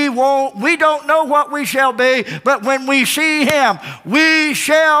 we don't know what we shall be, but when we see Him, we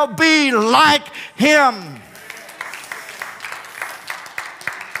shall be like Him.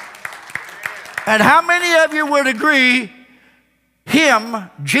 And how many of you would agree Him,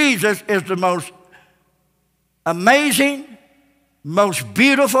 Jesus, is the most amazing, most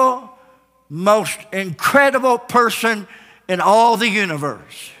beautiful, most incredible person in all the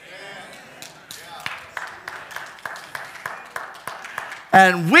universe?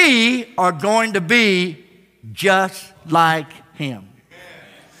 And we are going to be just like Him.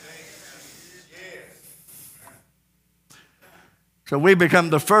 So we become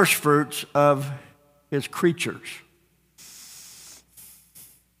the first fruits of His creatures.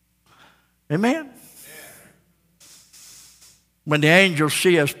 Amen? When the angels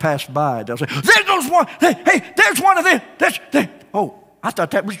see us pass by, they'll say, there goes one. Hey, there's one of them. Oh, I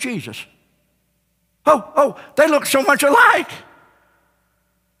thought that was Jesus. Oh, they look so much alike.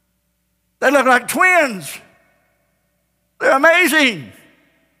 They look like twins. They're amazing.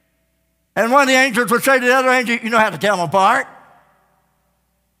 And one of the angels would say to the other angel, you know how to tell them apart?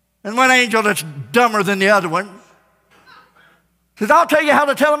 And one angel that's dumber than the other one says, I'll tell you how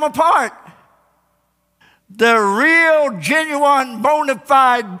to tell them apart. The real, genuine, bona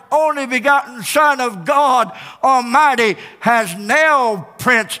fide, only begotten Son of God Almighty has nail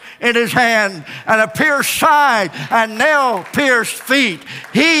prints in His hand and a pierced side and nail-pierced feet.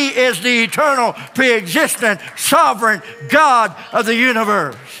 He is the eternal, pre-existent, sovereign God of the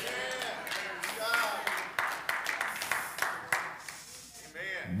universe.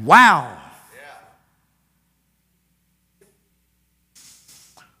 Wow.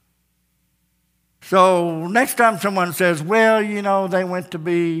 So next time someone says, well, you know, they went to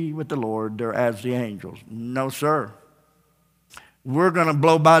be with the Lord, they're as the angels. No, sir. We're going to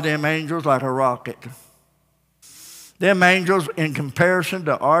blow by them angels like a rocket. Them angels, in comparison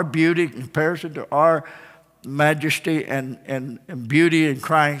to our beauty, in comparison to our majesty and beauty in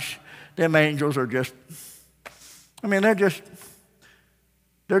Christ, them angels are just,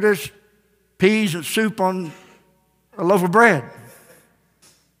 they're just peas and soup on a loaf of bread.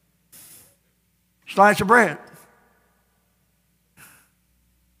 Slice of bread.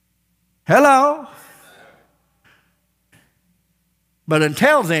 Hello? But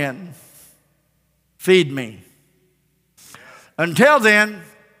until then, feed me. Until then,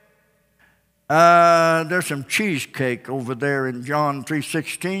 there's some cheesecake over there in John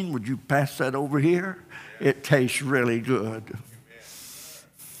 3:16. Would you pass that over here? It tastes really good.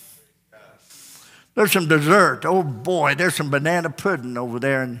 There's some dessert. Oh, boy, there's some banana pudding over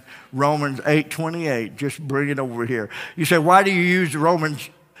there in Romans 8:28. Just bring it over here. You say, why do you use Romans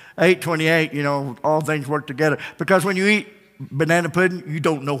 8:28? You know, all things work together. Because when you eat banana pudding, you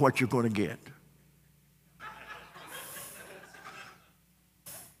don't know what you're going to get.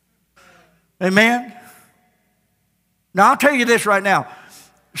 Amen? Now, I'll tell you this right now.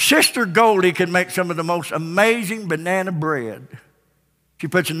 Sister Goldie can make some of the most amazing banana bread. She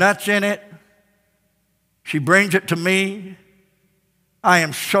puts nuts in it. She brings it to me. I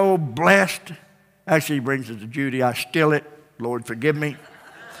am so blessed. Actually, she brings it to Judy. I steal it. Lord, forgive me.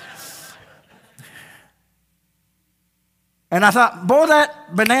 And I thought, boy,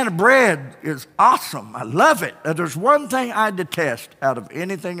 that banana bread is awesome. I love it. There's one thing I detest out of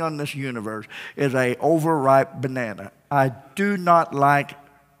anything on this universe is a overripe banana. I do not like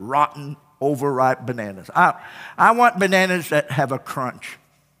rotten, overripe bananas. I want bananas that have a crunch.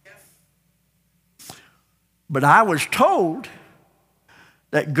 But I was told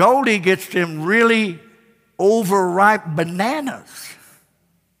that Goldie gets them really overripe bananas.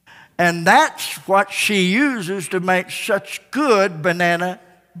 And that's what she uses to make such good banana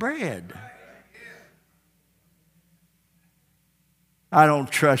bread. I don't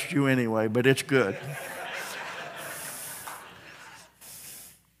trust you anyway, but it's good.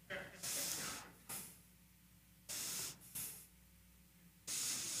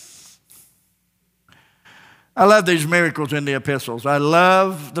 I love these miracles in the epistles. I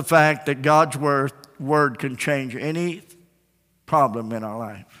love the fact that God's word can change any problem in our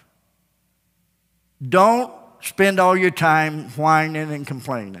life. Don't spend all your time whining and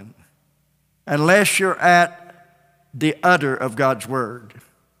complaining unless you're at the udder of God's word.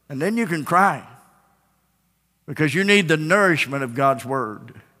 And then you can cry because you need the nourishment of God's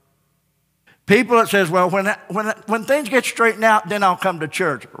word. People that says, well, when things get straightened out, then I'll come to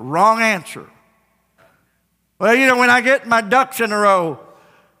church. Wrong answer. Well, you know, when I get my ducks in a row,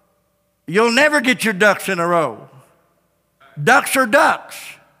 you'll never get your ducks in a row. Ducks are ducks.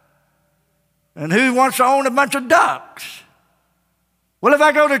 And who wants to own a bunch of ducks? Well, if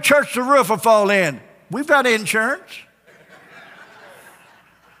I go to church, the roof will fall in. We've got insurance.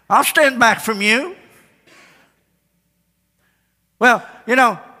 I'll stand back from you. Well, you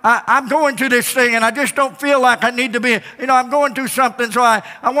know, I'm going through this thing and I just don't feel like I need to be, you know, I'm going through something, so I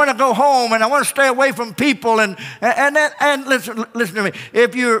want to go home and I want to stay away from people. And listen to me.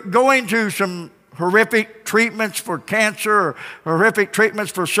 If you're going through some horrific treatments for cancer or horrific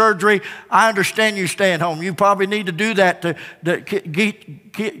treatments for surgery, I understand you staying home. You probably need to do that to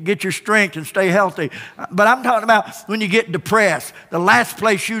get your strength and stay healthy. But I'm talking about when you get depressed, the last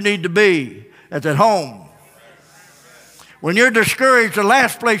place you need to be is at home. When you're discouraged, the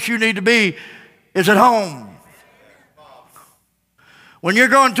last place you need to be is at home. When you're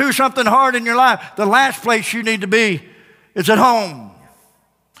going through something hard in your life, the last place you need to be is at home.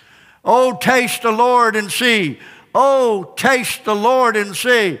 Oh, taste the Lord and see. Oh, taste the Lord and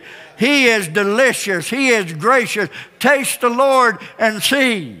see. He is delicious. He is gracious. Taste the Lord and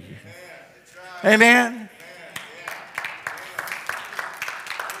see. Amen.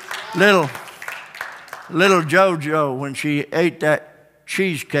 Little JoJo, when she ate that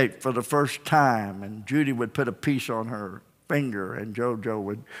cheesecake for the first time, and Judy would put a piece on her finger, and JoJo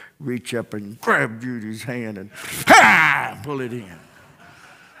would reach up and grab Judy's hand and pull it in.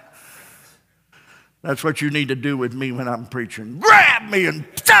 That's what you need to do with me when I'm preaching. Grab me and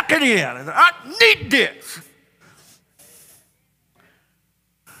suck it in. I need this.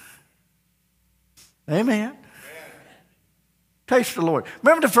 Amen. Taste the Lord.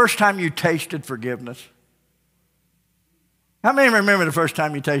 Remember the first time you tasted forgiveness? How many remember the first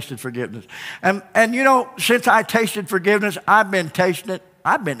time you tasted forgiveness? And you know, since I tasted forgiveness, I've been tasting it.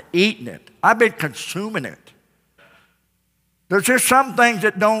 I've been eating it. I've been consuming it. There's just some things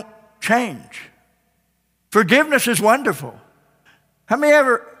that don't change. Forgiveness is wonderful. How many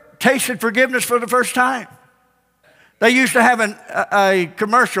ever tasted forgiveness for the first time? They used to have a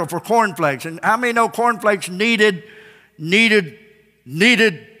commercial for cornflakes. And how many know cornflakes needed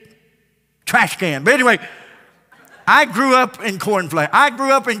trash can? But anyway, I grew up in cornflake. I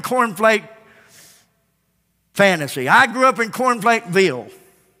grew up in cornflake fantasy. I grew up in cornflakeville.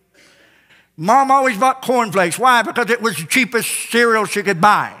 Mom always bought cornflakes. Why? Because it was the cheapest cereal she could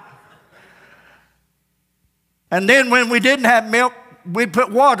buy. And then when we didn't have milk, we'd put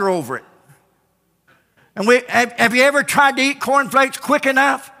water over it. And have you ever tried to eat cornflakes quick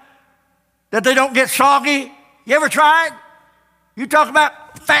enough that they don't get soggy? You ever tried? You talk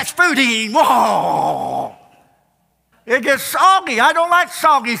about fast food eating. Whoa! It gets soggy. I don't like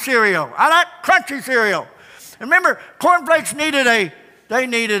soggy cereal. I like crunchy cereal. And remember, cornflakes they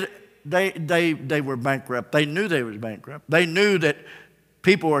were bankrupt. They knew they was bankrupt. They knew that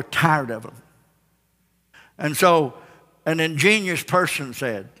people were tired of them. And so an ingenious person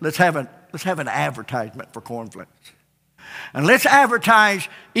said, let's have an advertisement for cornflakes. And let's advertise,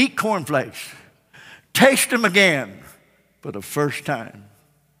 eat cornflakes. Taste them again for the first time.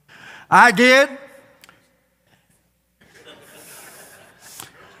 I did.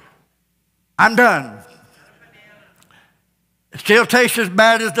 I'm done. It still tastes as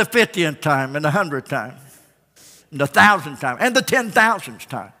bad as the 50th time and the 100th time and the 1,000th time and the 10,000th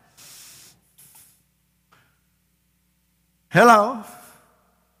time. Hello.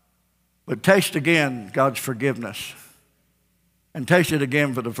 But taste again God's forgiveness. and taste it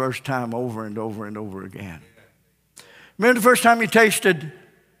again for the first time over and over and over again. Remember the first time you tasted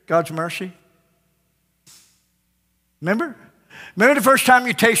God's mercy? Remember? Remember the first time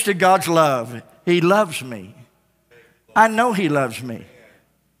you tasted God's love? He loves me. I know He loves me.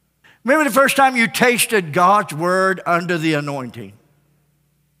 Remember the first time you tasted God's word under the anointing?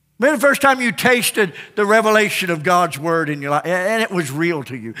 Remember the first time you tasted the revelation of God's word in your life and it was real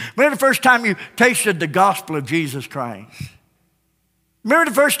to you? Remember the first time you tasted the gospel of Jesus Christ?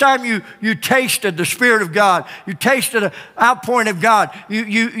 Remember the first time you tasted the Spirit of God, you tasted an outpouring of God,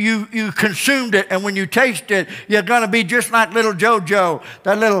 you consumed it, and when you taste it, you're going to be just like little JoJo,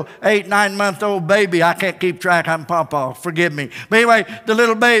 that little 8, 9-month-old baby. I can't keep track, I'm Papa, forgive me. But anyway, the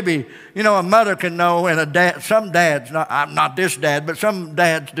little baby, you know, a mother can know, and a dad, some dads, I'm not this dad, but some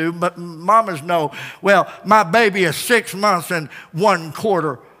dads do, but mamas know, well, my baby is 6 months and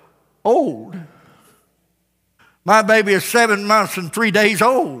 1/4 old. My baby is 7 months and 3 days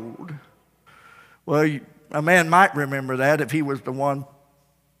old. Well, a man might remember that if he was the one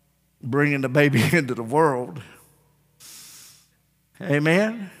bringing the baby into the world.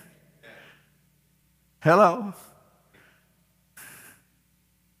 Amen? Hello?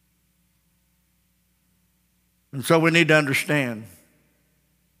 And so we need to understand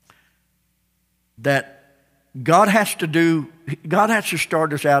that God has to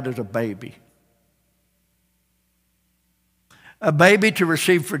start us out as a baby. A baby to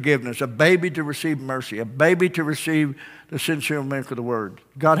receive forgiveness, a baby to receive mercy, a baby to receive the sincere milk of the word.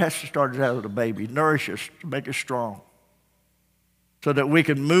 God has to start us out as a baby, nourish us, make us strong, so that we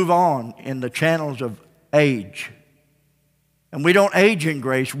can move on in the channels of age. And we don't age in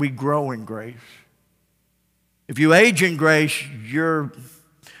grace, we grow in grace. If you age in grace, you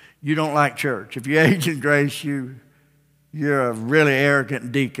don't like church. If you age in grace, you're a really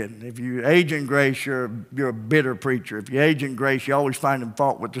arrogant deacon. If you age in grace, you're a bitter preacher. If you age in grace, you always find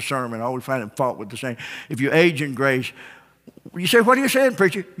fault with the sermon, always find fault with the saying. If you age in grace, you say, what are you saying,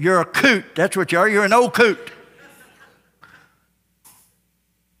 preacher? You're a coot. That's what you are. You're an old coot.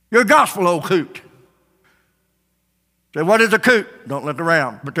 You're a gospel old coot. Say, what is a coot? Don't look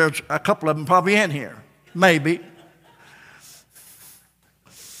around. But there's a couple of them probably in here. Maybe.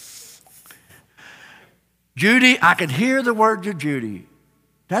 Judy, I could hear the words of Judy.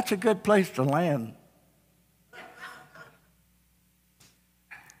 That's a good place to land.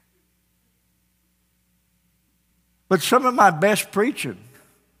 But some of my best preaching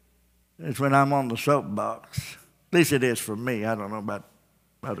is when I'm on the soapbox. At least it is for me. I don't know about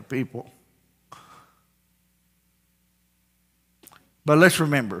other people. But let's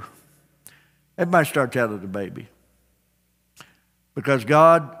remember, everybody starts out as a baby. Because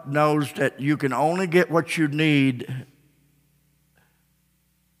God knows that you can only get what you need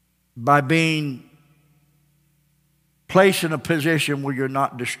by being placed in a position where you're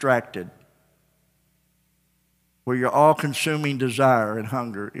not distracted, where your all-consuming desire and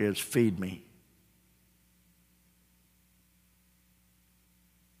hunger is feed me.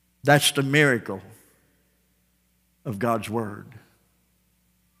 That's the miracle of God's word.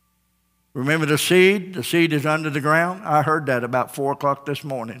 Remember the seed? The seed is under the ground. I heard that about 4 o'clock this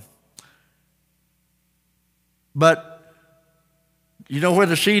morning. But you know where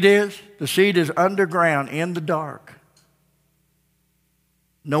the seed is? The seed is underground in the dark.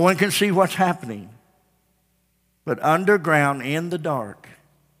 No one can see what's happening. But underground in the dark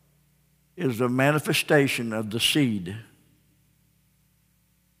is the manifestation of the seed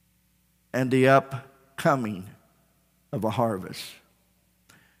and the upcoming of a harvest.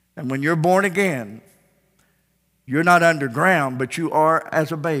 And when you're born again, you're not underground, but you are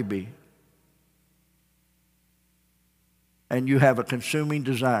as a baby. And you have a consuming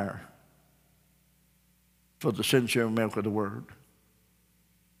desire for the sincere milk of the word.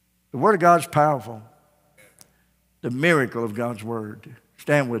 The word of God is powerful. The miracle of God's word.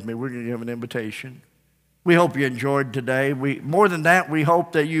 Stand with me. We're going to give an invitation. We hope you enjoyed today. More than that, we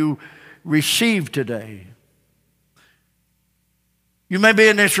hope that you received today. You may be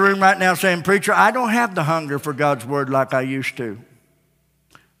in this room right now saying, preacher, I don't have the hunger for God's word like I used to.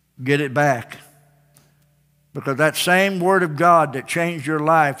 Get it back. Because that same word of God that changed your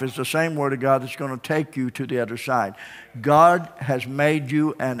life is the same word of God that's going to take you to the other side. God has made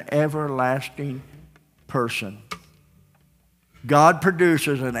you an everlasting person. God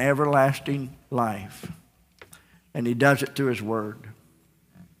produces an everlasting life. And He does it through His word.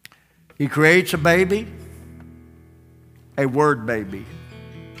 He creates a baby. A word baby,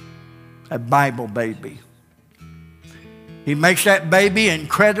 a Bible baby. He makes that baby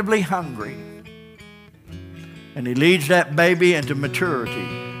incredibly hungry. And He leads that baby into maturity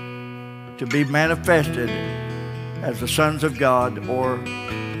to be manifested as the sons of God or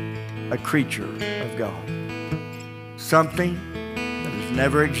a creature of God. Something that has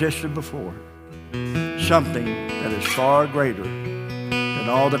never existed before. Something that is far greater than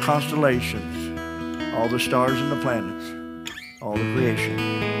all the constellations, all the stars and the planets, all the creation.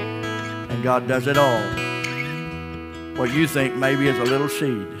 And God does it all. What you think maybe is a little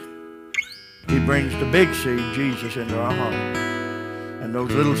seed, He brings the big seed, Jesus, into our heart. And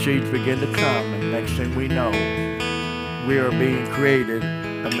those little seeds begin to come, and next thing we know, we are being created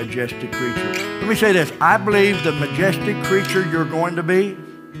a majestic creature. Let me say this. I believe the majestic creature you're going to be,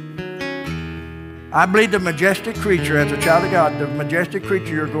 I believe the majestic creature as a child of God, the majestic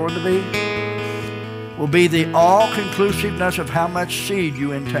creature you're going to be will be the all-conclusiveness of how much seed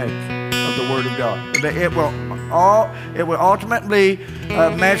you intake of the Word of God. It will ultimately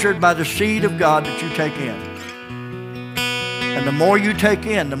measured by the seed of God that you take in. And the more you take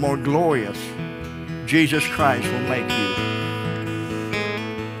in, the more glorious Jesus Christ will make you.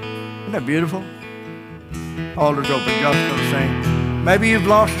 Isn't that beautiful? Altar's open. God's going to sing. Maybe you've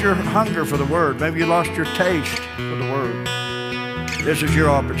lost your hunger for the Word. Maybe you lost your taste for the Word. This is your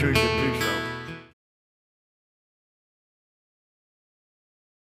opportunity to do so.